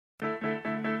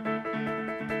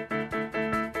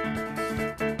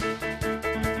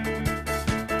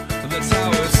that's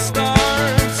how it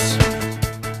starts.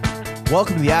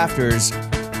 Welcome to the Afters.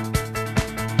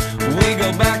 We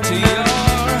go back to your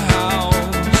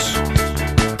house.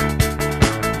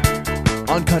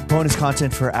 Uncut bonus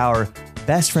content for our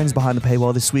best friends behind the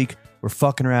paywall this week. We're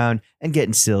fucking around and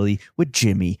getting silly with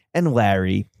Jimmy and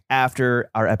Larry after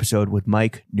our episode with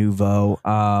Mike Nouveau.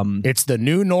 It's the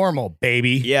new normal,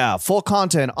 baby. Yeah, full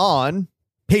content on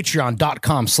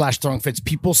Patreon.com/throwingfits.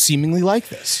 People seemingly like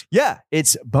this. Yeah,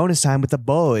 it's bonus time with the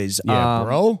boys. Yeah,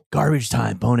 bro. Garbage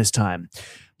time, bonus time.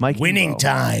 Mike Winning Nouveau.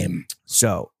 time.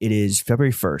 So it is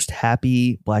February 1st.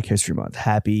 Happy Black History Month.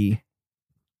 Happy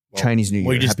Chinese New Year.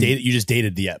 Well, you Happy just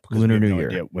dated the app. Lunar New Year.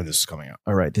 Idea when this is coming out.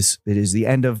 All right, it is the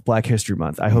end of Black History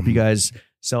Month. I hope you guys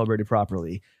celebrated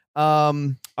properly. All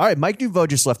right, Mike Nouveau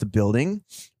just left the building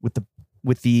with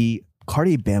the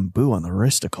Cartier bamboo on the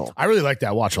wristicle. I really like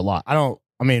that watch a lot.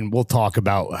 We'll talk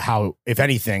about how, if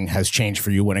anything, has changed for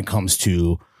you when it comes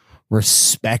to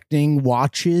respecting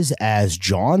watches as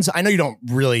Johns. I know you don't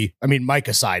really, Mike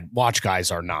aside, watch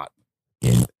guys are not.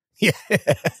 Yeah.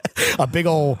 A big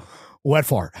old wet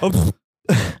fart.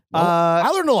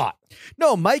 I learned a lot.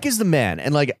 No, Mike is the man.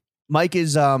 And like Mike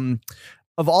is of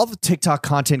all the TikTok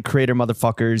content creator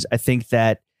motherfuckers, I think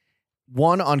that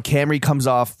one on Camry comes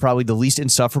off probably the least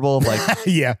insufferable of like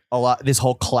Yeah. a lot this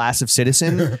whole class of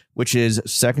citizen, which is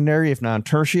secondary, if not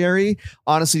tertiary.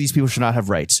 Honestly, these people should not have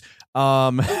rights.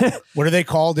 What are they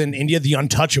called in India? The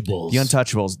untouchables. The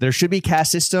untouchables. There should be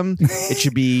caste system. It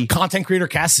should be Content creator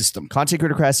caste system. content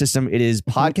creator caste system. It is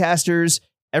podcasters,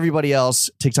 everybody else,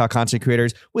 TikTok content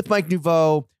creators, with Mike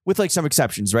Nouveau, with like some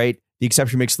exceptions, right? The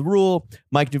exception makes the rule.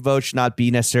 Mike Nouveau should not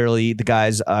be necessarily the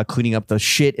guys cleaning up the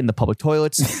shit in the public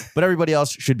toilets, but everybody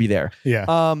else should be there. Yeah.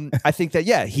 I think that,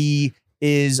 yeah, he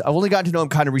is. I've only gotten to know him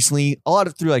kind of recently, a lot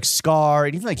of through like Scar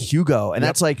and even like Hugo. And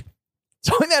that's like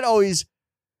something that always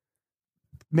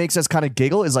makes us kind of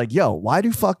giggle is like, yo, why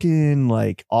do fucking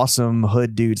like awesome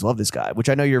hood dudes love this guy? Which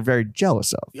I know you're very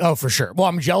jealous of. Oh, for sure. Well,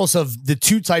 I'm jealous of the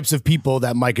two types of people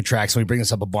that Mike attracts when we bring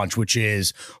this up a bunch, which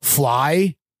is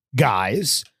fly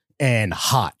guys and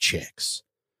hot chicks.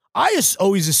 I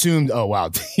always assumed, oh,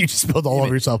 wow, you just spilled all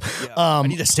over yourself. Yeah, I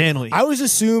need a Stanley. I always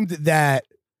assumed that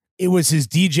it was his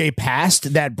DJ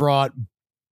past that brought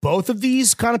both of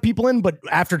these kind of people in. But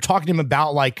after talking to him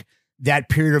about like that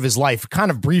period of his life,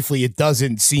 kind of briefly, it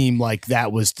doesn't seem like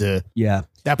that was that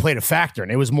played a factor.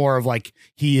 And it was more of like,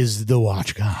 he is the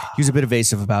watch guy. He was a bit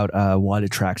evasive about what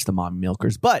attracts the mom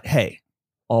milkers, but hey,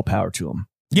 all power to him.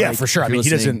 Yeah, Mike, for sure. if you're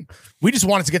listening- We just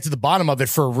wanted to get to the bottom of it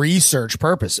for research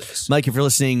purposes. Mike, if you're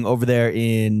listening over there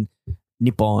in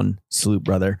Nippon, salute,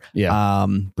 brother. Yeah.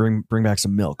 Bring back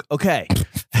some milk. Okay.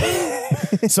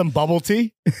 Some bubble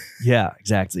tea. Yeah,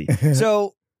 exactly.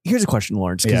 So here's a question,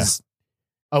 Lawrence. 'Cause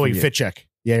Oh, wait, Yeah. fit check.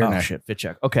 Yeah, you're next. shit, fit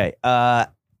check. Okay.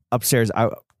 Upstairs,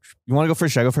 you want to go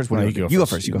first? Should I go first? What No, do you you go go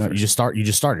first. You go No, first. You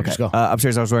just started. Okay. Just go.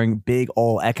 Upstairs, I was wearing big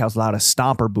old Eckhouse Lotta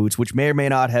stomper boots, which may or may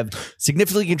not have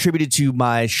significantly contributed to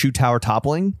my shoe tower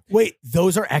toppling. Wait,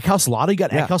 those are Eckhouse Lotta? You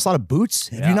got Yeah. Eckhouse Lotta boots?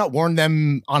 Have Yeah. you not worn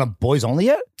them on a boys only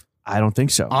yet? I don't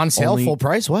think so. On sale, Only, full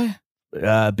price? What?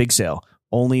 big sale.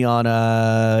 Only on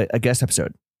a guest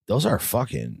episode. Those are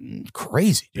fucking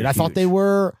crazy, dude. They're I thought huge. they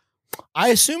were. I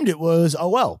assumed it was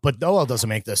OL, but OL doesn't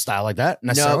make the style like that No,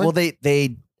 necessarily. well,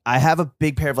 they. I have a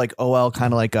big pair of like OL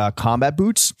kind of like combat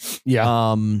boots.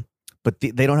 yeah. But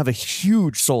they don't have a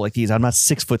huge sole like these. I'm not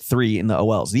 6'3" in the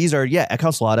OLs. These are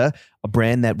Eckhouse Lotta, a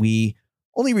brand that we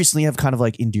only recently have kind of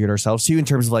like endeared ourselves to in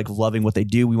terms of like loving what they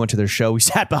do. We went to their show. We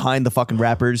sat behind the fucking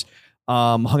rappers,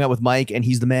 hung out with Mike, and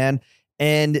he's the man.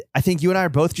 And I think you and I are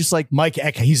both just like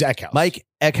He's Eckhouse. Mike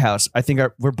Eckhouse. I think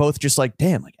we're both just like,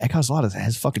 damn, like Eckhouse Lotta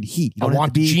has fucking heat. You I don't have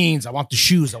want to the be, jeans. I want the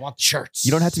shoes. I want the shirts.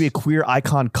 you don't have to be a queer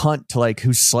icon cunt to like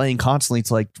who's slaying constantly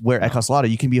to like wear Eckhouse Lotta.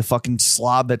 You can be a fucking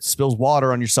slob that spills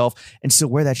water on yourself and still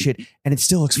wear that shit, and it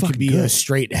still looks You fucking could be good. a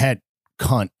straight head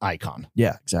cunt icon,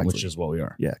 Yeah, exactly. which is what we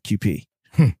are. Yeah, QP.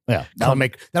 Yeah,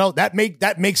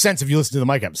 that makes sense if you listen to the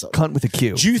Mike episode. Cunt with a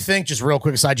Q. Do you think, just real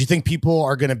quick aside, do you think people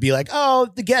are going to be like, oh,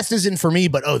 the guest isn't for me,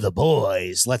 but oh, the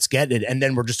boys, let's get it, and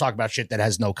then we're just talking about shit that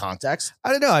has no context?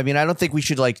 I don't know. I mean, I don't think we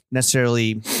should like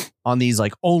necessarily on these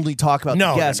like only talk about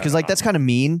No, the guests no, because no, like no. that's kind of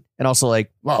mean and also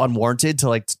like Well- unwarranted to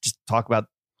like just talk about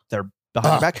their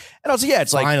behind their back. And also, yeah,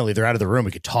 it's like Finally, they're out of the room.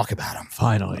 We could talk about them.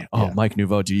 finally. Oh, Yeah. Mike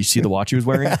Nouveau. Do you see the watch he was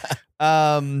wearing?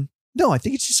 No, I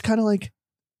think it's just kind of like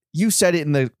you said it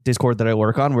in the Discord that I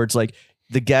work on, where it's like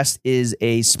the guest is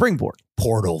a springboard.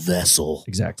 Portal vessel,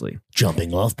 Exactly.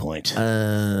 jumping off point.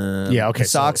 Yeah. okay, The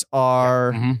socks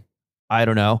are, Mhm. I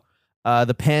don't know.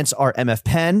 The pants are MF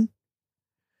Pen.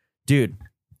 Dude,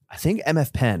 I think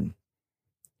MF Pen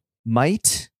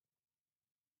might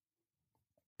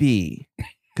be,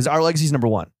 because Our Legacy is number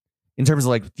one in terms of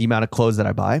like the amount of clothes that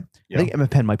I buy. Yeah. I think Emma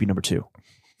Pen might be number two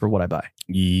for what I buy.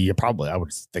 Yeah, probably. I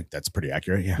would think that's pretty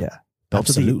accurate. Yeah. Yeah. Belt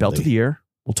of the year.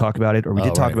 We'll talk about it, or we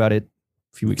did talk about it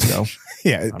a few weeks ago.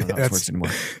 Yeah. I don't know how this works anymore.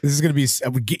 This is going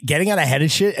to be getting out ahead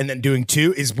of shit and then doing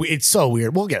two it's so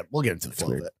weird. We'll get into the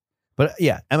flow of it. But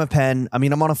yeah, Emma Pen. I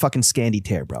mean, I'm on a fucking Scandi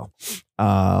tear, bro.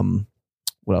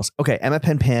 What else? Okay, Emma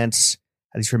Pen pants.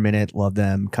 Had these for a minute. Love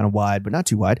them. Kind of wide, but not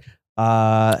too wide.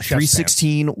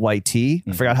 316 white tee.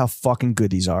 I forgot how fucking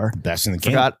good these are. Best in the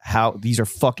game. Forgot how these are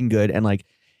fucking good. And like,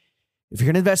 if you're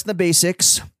gonna invest in the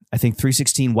basics, I think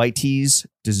 316 white tees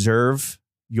deserve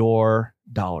your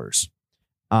dollars.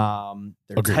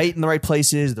 They're Agreed. tight in the right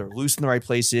places. They're loose in the right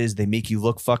places. They make you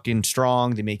look fucking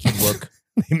strong. They make you look.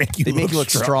 They make you look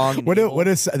strong. and What able.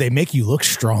 is they make you look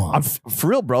strong? I'm for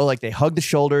real, bro. Like they hug the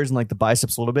shoulders and like the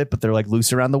biceps a little bit, but they're like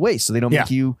loose around the waist, so they don't Yeah.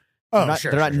 make you. Oh,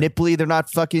 They're not nipply. They're not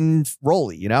fucking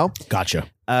rolly. You know. Gotcha.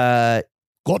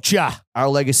 Gotcha. Our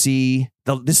Legacy.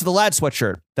 This is the lad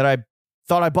sweatshirt that I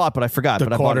thought I bought, but I forgot. The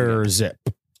but I bought it quarter again. zip.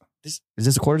 Is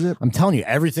this a quarter zip? I'm telling you,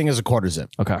 everything is a quarter zip.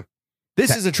 Okay.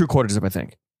 This is a true quarter zip, I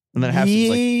think. And then it has to be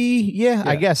like, yeah,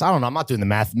 I Yeah. guess. I don't know. I'm not doing the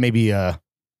math. Maybe a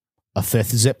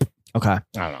fifth zip. okay. I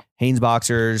don't know. Hanes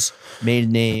boxers,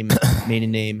 maiden name,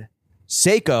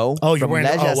 Seiko. Oh, you're from wearing.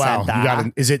 Leja Oh, wow. Santa. You got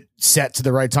it. Is it set to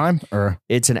the right time or?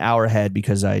 It's an hour ahead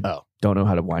because I Oh. don't know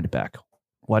how to wind it back.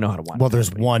 Well, I know how to wind Well, it there's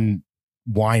back. one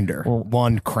winder, Well-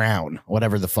 one crown,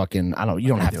 whatever the fucking. I don't. You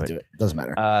don't I have do to it. do it. Doesn't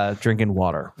matter. Drinking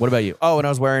water. What about you? Oh, and I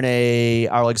was wearing a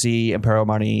Our Legacy Imperial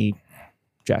Armani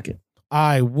jacket.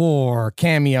 I wore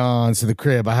camions to the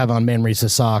crib. I have on Manresa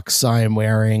socks. I am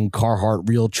wearing Carhartt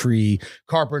Realtree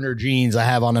Carpenter jeans. I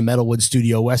have on a Metalwood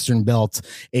Studio Western belt,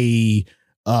 a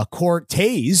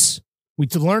Cortez. We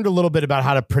learned a little bit about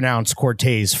how to pronounce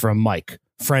Cortez from Mike,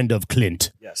 friend of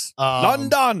Clint. Yes.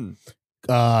 London.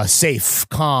 Safe,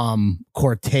 calm,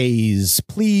 Cortez,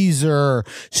 pleaser,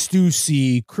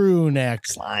 Stussy, crew neck,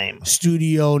 Slime.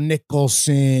 Studio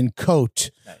Nicholson,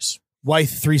 coat, Nice. white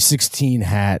 316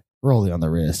 hat, rolly on the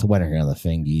wrist, wedding ring on the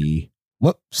fingy.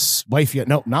 Whoops, wifey.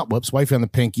 No, not whoops. Wifey on the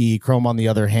pinky, chrome on the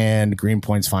other hand. Green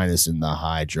Point's finest in the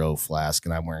hydro flask,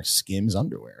 and I'm wearing Skims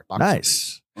underwear. Boxer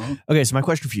Nice. Mhm. Okay, so my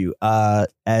question for you,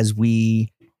 as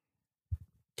we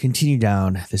continue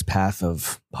down this path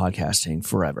of podcasting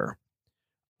forever,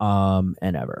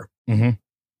 and ever, Mhm.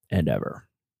 and ever,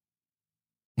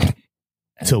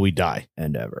 until we die.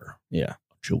 and ever, Yeah,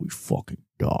 till we fucking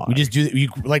die. we just do.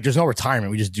 Like, there's no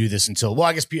retirement. We just do this until. Well,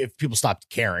 I guess if people stop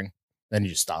caring, then you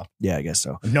just stop. Yeah, I guess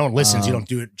so. If no one listens, you don't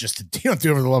do it you don't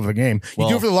do it for the love of the game. You do Well-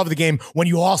 it for the love of the game when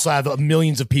you also have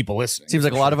millions of people listening. Seems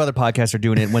like a lot of other podcasts are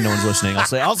doing it when no one's listening.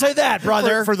 I'll say that,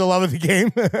 brother. for the love of the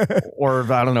game. Or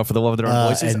I don't know, for the love of their own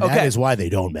voices. And Okay, that is why they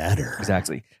don't matter.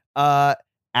 exactly.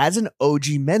 As an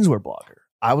OG menswear blogger,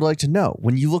 I would like to know,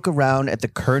 when you look around at the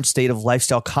current state of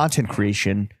lifestyle content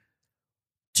creation,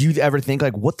 do you ever think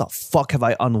like, what the fuck have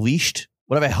I unleashed?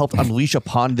 What have I helped unleash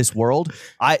upon this world?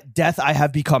 I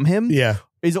have become him. Yeah.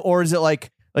 Is it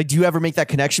like do you ever make that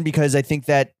connection? Because I think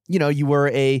that, you were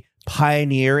a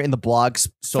pioneer in the blog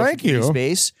social Thank media you.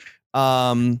 space.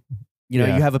 Yeah. You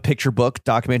have a picture book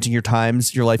documenting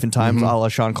your life and times, Mhm. a la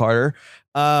Sean Carter.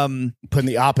 Putting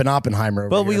the Oppenheimer over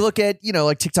But we here. look at,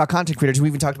 like TikTok content creators. We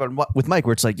even talked about it with Mike,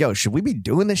 where it's like, yo, should we be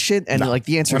doing this shit? And No, like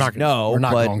the answer We're is not, no. we're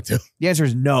not but going to. the answer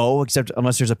is no, except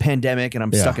unless there's a pandemic and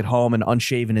I'm Yeah. stuck at home and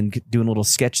unshaven and doing little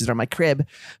sketches on my crib.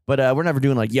 But we're never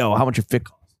doing like, yo, how much your fit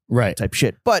costs Right. type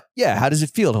shit. But yeah, how does it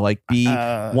feel to like be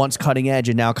once cutting edge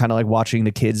and now kind of like watching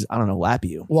the kids, I don't know, lap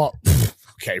you? Well,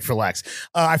 okay, relax.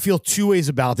 I feel two ways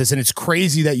about this, and it's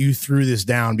crazy that you threw this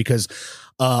down because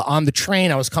on the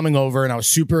train I was coming over and I was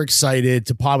super excited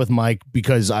to pod with Mike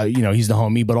because he's the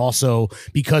homie, but also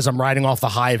because I'm riding off the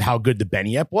high of how good the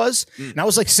Benny Ep was. And I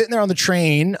was like sitting there on the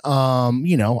train, on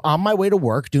my way to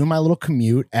work, doing my little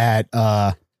commute at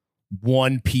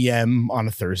 1 p.m. on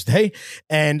a Thursday.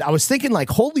 And I was thinking like,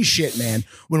 holy shit, man,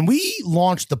 when we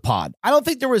launched the pod, I don't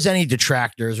think there was any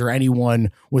detractors or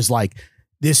anyone was like,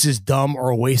 this is dumb or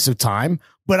a waste of time.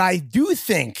 But I do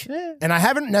think, and I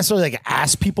haven't necessarily like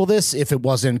asked people this if it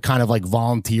wasn't kind of like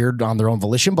volunteered on their own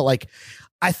volition, but like,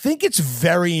 I think it's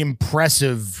very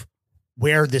impressive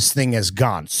where this thing has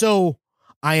gone. So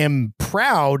I am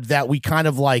proud that we kind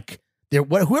of like,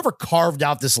 whoever carved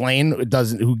out this lane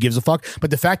who gives a fuck.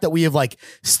 But the fact that we have like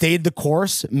stayed the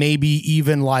course, maybe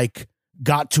even like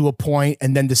got to a point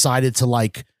and then decided to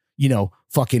like,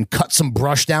 fucking cut some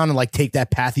brush down and like take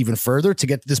that path even further to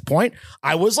get to this point.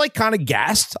 I was like kind of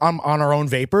gassed on our own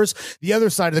vapors. The other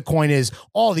side of the coin is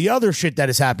all the other shit that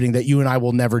is happening that you and I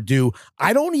will never do.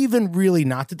 I don't even really,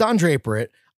 not to Don Draper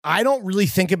it, I don't really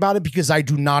think about it because I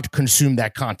do not consume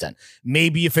that content.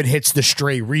 Maybe if it hits the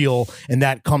stray reel and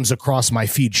that comes across my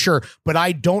feed, sure. But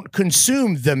I don't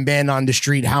consume the men on the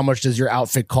street. How much does your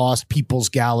outfit cost? People's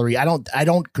gallery. I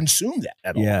don't consume that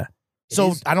at all. Yeah.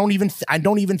 So I don't even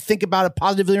think about it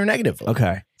positively or negatively.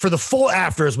 Okay. For the full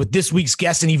afters with this week's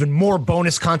guest and even more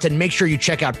bonus content, make sure you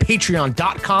check out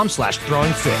patreon.com/throwingfits.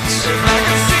 If I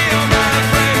could see all my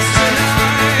friends